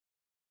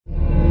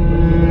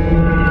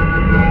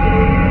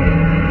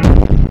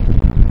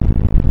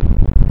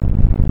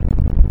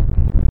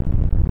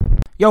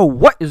Yo,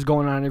 what is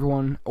going on,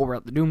 everyone, over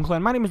at the Doom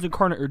Clan? My name is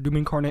Incarnate, or Doom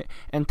Incarnate,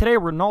 and today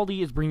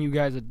Rinaldi is bringing you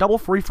guys a double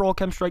free-for-all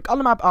chem strike on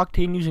the map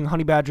Octane using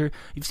Honey Badger.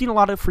 You've seen a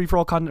lot of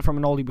free-for-all content from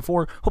Rinaldi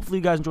before. Hopefully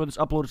you guys enjoy this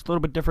upload. It's a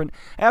little bit different.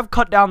 I have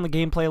cut down the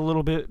gameplay a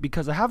little bit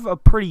because I have a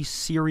pretty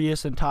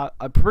serious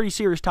topic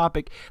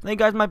that you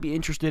guys might be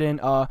interested in.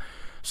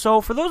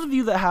 So, for those of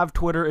you that have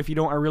Twitter, if you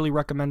don't, I really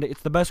recommend it.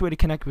 It's the best way to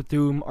connect with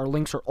Doom. Our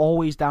links are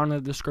always down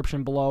in the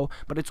description below,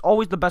 but it's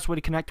always the best way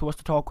to connect to us,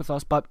 to talk with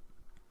us. But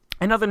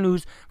in other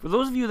news, for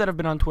those of you that have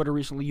been on Twitter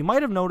recently, you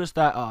might have noticed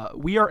that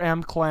We Are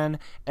Amp Clan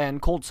and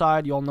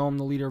Coldside, you all know I'm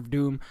the leader of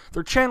Doom,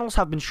 their channels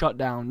have been shut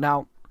down.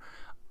 Now,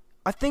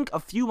 I think a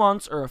few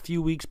months or a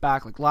few weeks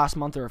back, like last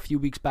month or a few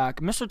weeks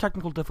back, Mr.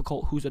 Technical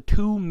Difficult, who's a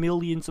 2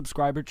 million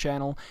subscriber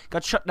channel,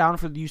 got shut down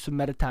for the use of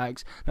meta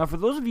tags. Now, for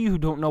those of you who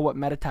don't know what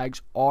meta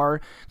tags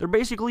are, they're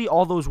basically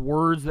all those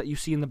words that you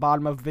see in the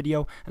bottom of a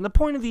video, and the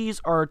point of these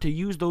are to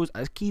use those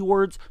as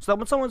keywords so that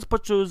when someone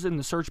puts those in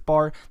the search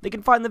bar, they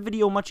can find the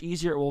video much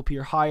easier, it will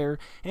appear higher,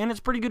 and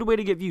it's a pretty good way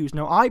to get views.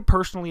 Now, I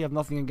personally have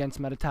nothing against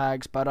meta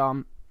tags, but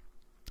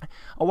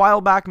a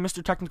while back,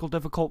 Mr. Technical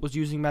Difficult was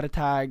using meta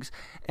tags,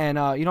 and,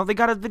 they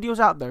got his videos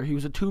out there. He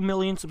was a 2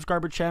 million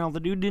subscriber channel.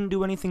 The dude didn't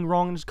do anything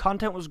wrong, and his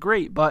content was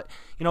great, but,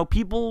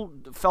 people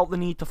felt the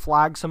need to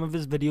flag some of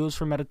his videos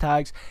for meta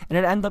tags, and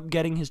it ended up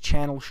getting his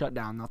channel shut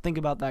down. Now, think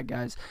about that,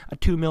 guys. A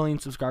 2 million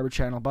subscriber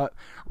channel, but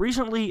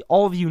recently,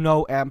 all of you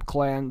know Amp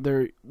Clan.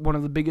 They're one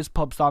of the biggest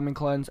pub stomping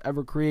clans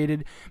ever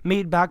created,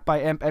 made back by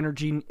Amp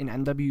Energy in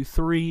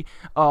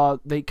NW3.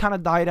 They kind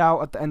of died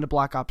out at the end of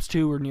Black Ops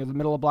 2, or near the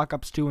middle of Black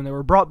Ops 2, and they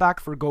were brought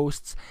back for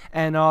ghosts,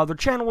 and their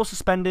channel was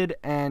suspended,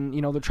 and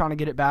they're trying to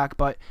get it back,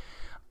 but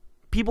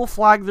people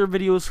flag their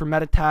videos for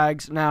meta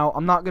tags. Now,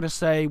 I'm not going to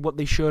say what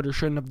they should or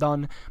shouldn't have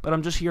done, but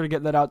I'm just here to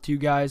get that out to you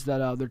guys,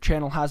 that their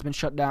channel has been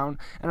shut down.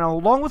 And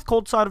along with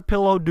Cold Side of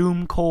Pillow,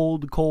 Doom,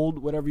 Cold,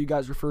 whatever you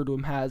guys refer to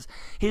him as,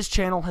 his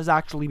channel has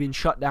actually been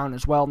shut down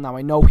as well. Now,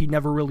 I know he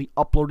never really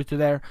uploaded to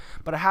there,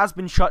 but it has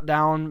been shut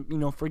down,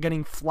 for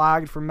getting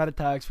flagged for meta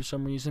tags for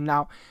some reason.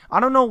 Now, I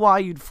don't know why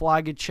you'd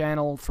flag a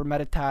channel for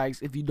meta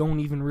tags if you don't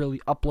even really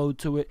upload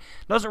to it.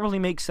 Doesn't really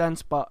make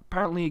sense, but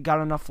apparently it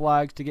got enough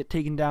flags to get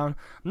taken down.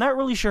 I'm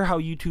not really sure how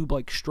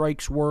YouTube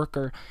strikes work,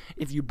 or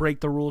if you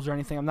break the rules or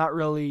anything. I'm not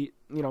really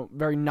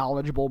very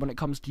knowledgeable when it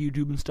comes to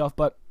YouTube and stuff,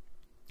 but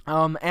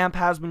Amp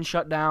has been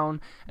shut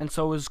down, and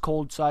so is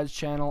Cold Side's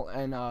channel,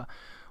 and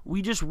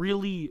we just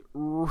really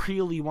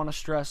want to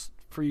stress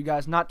for you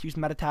guys not to use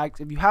meta tags.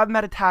 If you have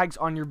meta tags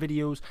on your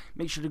videos,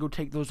 make sure to go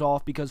take those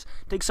off, because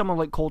take someone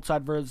like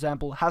Coldside, for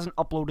example, hasn't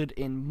uploaded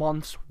in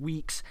months,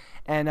 weeks,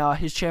 and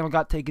his channel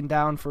got taken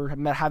down for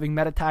having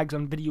meta tags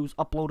on videos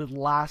uploaded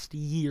last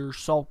year.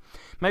 So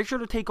make sure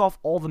to take off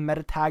all the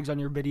meta tags on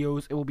your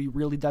videos. It will be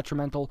really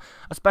detrimental,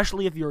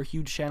 especially if you're a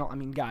huge channel. I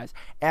mean, guys,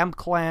 Amp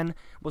Clan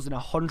was an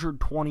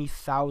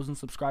 120,000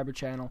 subscriber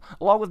channel,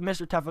 along with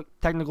Mr.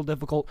 Technical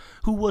Difficult,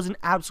 who was an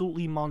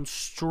absolute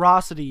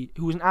monstrosity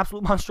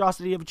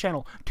of a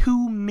channel.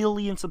 2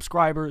 million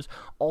subscribers,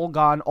 all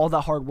gone, all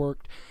that hard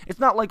work. It's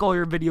not like all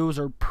your videos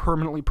are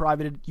permanently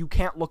privated. You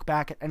can't look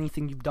back at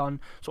anything you've done,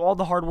 so all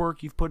the hard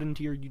work you've put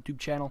into your YouTube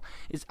channel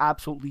is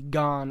absolutely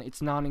gone.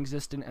 It's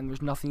non-existent, and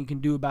there's nothing you can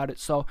do about it.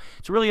 So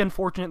it's really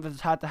unfortunate that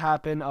this had to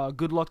happen.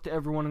 Good luck to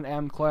everyone in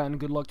Amp Clan.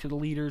 Good luck to the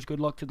leaders.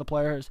 Good luck to the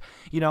players.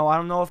 I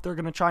don't know if they're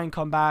going to try and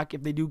come back.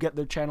 If they do get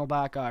their channel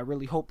back, I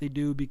really hope they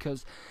do,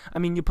 because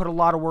you put a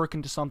lot of work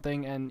into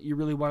something and you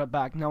really want it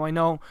back. Now, I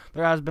know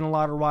there has been a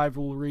lot of rivalry,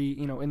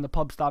 in the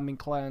pub stomping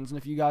clans, and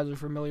if you guys are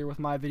familiar with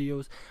my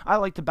videos, I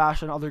like to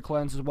bash on other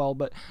clans as well,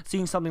 but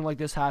seeing something like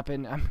this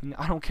happen,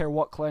 I don't care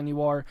what clan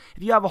you are.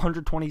 If you have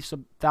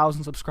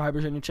 120,000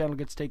 subscribers and your channel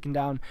gets taken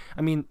down,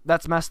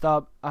 that's messed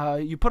up.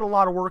 You put a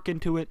lot of work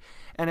into it,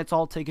 and it's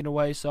all taken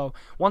away. So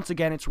once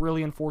again, it's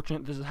really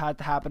unfortunate this has had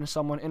to happen to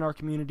someone in our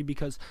community,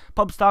 because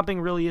pub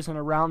stomping really isn't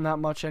around that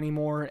much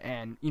anymore,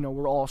 and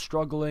we're all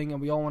struggling,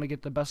 and we all want to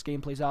get the best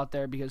gameplays out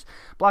there, because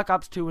Black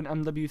Ops 2 and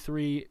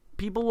MW3,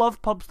 people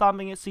love pub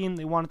stomping, it seemed.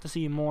 They wanted to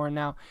see more, and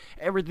now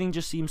everything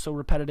just seems so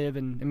repetitive,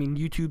 and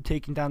YouTube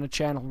taking down the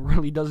channel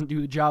really doesn't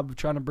do the job of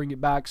trying to bring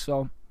it back.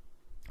 So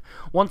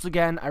once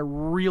again, I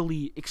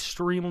really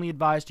extremely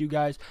advise you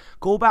guys,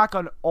 go back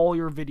on all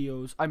your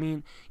videos.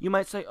 You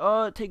might say,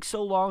 oh, it takes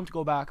so long to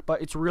go back,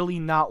 but it's really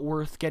not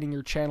worth getting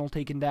your channel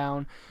taken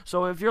down.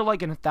 So if you're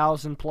like in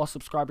 1,000+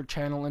 subscriber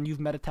channel and you've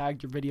meta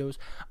tagged your videos,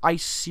 I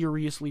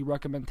seriously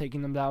recommend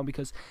taking them down,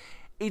 because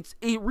it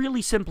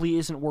really simply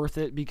isn't worth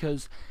it.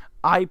 Because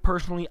I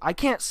personally, I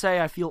can't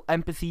say I feel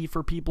empathy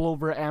for people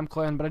over at Amp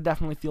Clan, but I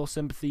definitely feel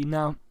sympathy.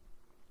 Now,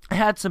 I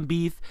had some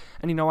beef,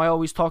 and I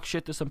always talk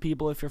shit to some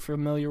people. If you're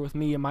familiar with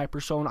me and my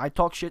persona, I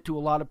talk shit to a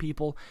lot of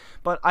people,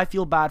 but I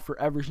feel bad for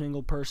every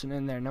single person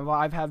in there. Now,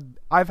 I've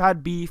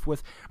had beef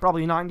with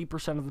probably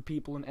 90% of the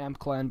people in Amp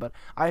Clan, but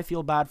I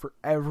feel bad for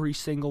every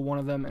single one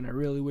of them, and I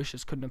really wish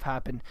this couldn't have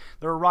happened.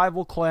 They're a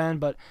rival clan,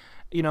 but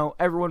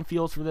everyone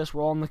feels for this.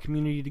 We're all in the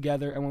community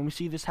together, and when we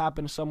see this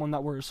happen to someone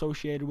that we're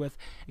associated with,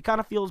 it kind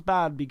of feels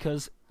bad,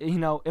 because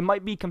it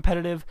might be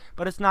competitive,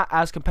 but it's not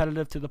as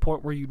competitive to the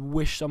point where you'd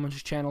wish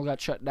someone's channel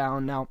got shut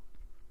down. Now,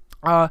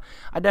 I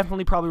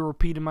definitely probably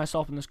repeated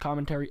myself in this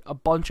commentary a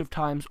bunch of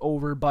times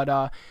over,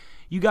 but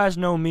you guys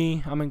know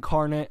me, I'm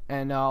Incarnate,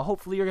 and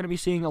hopefully you're going to be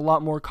seeing a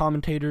lot more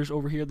commentators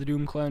over here at the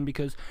Doom Clan,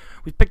 because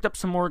we've picked up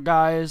some more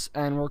guys,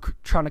 and we're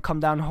trying to come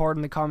down hard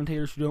on the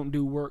commentators who don't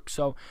do work,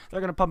 so they're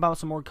going to pump out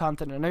some more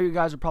content. I know you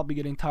guys are probably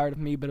getting tired of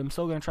me, but I'm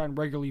still going to try and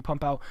regularly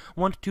pump out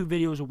 1 to 2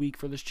 videos a week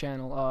for this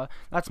channel.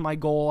 That's my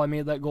goal. I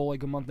made that goal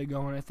like a month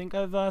ago, and I think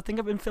I've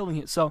been filling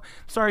it, so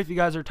sorry if you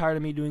guys are tired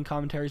of me doing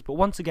commentaries, but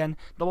once again,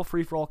 double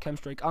free-for-all chem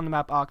strike on the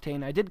map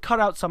Octane. I did cut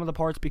out some of the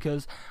parts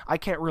because I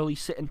can't really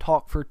sit and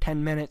talk for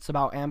 10 minutes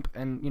about Amp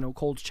and, you know,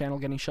 Cold's channel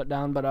getting shut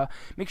down, but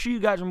make sure you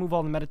guys remove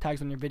all the meta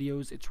tags on your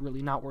videos. It's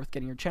really not worth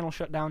getting your channel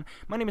shut down.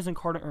 My name is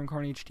Incarnate, or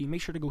Incarnate HT.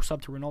 Make sure to go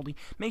sub to Rinaldi.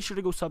 Make sure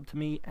to go sub to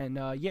me, and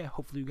yeah,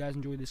 hopefully you guys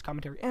enjoy this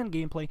commentary and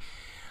gameplay.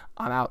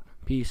 I'm out.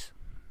 Peace.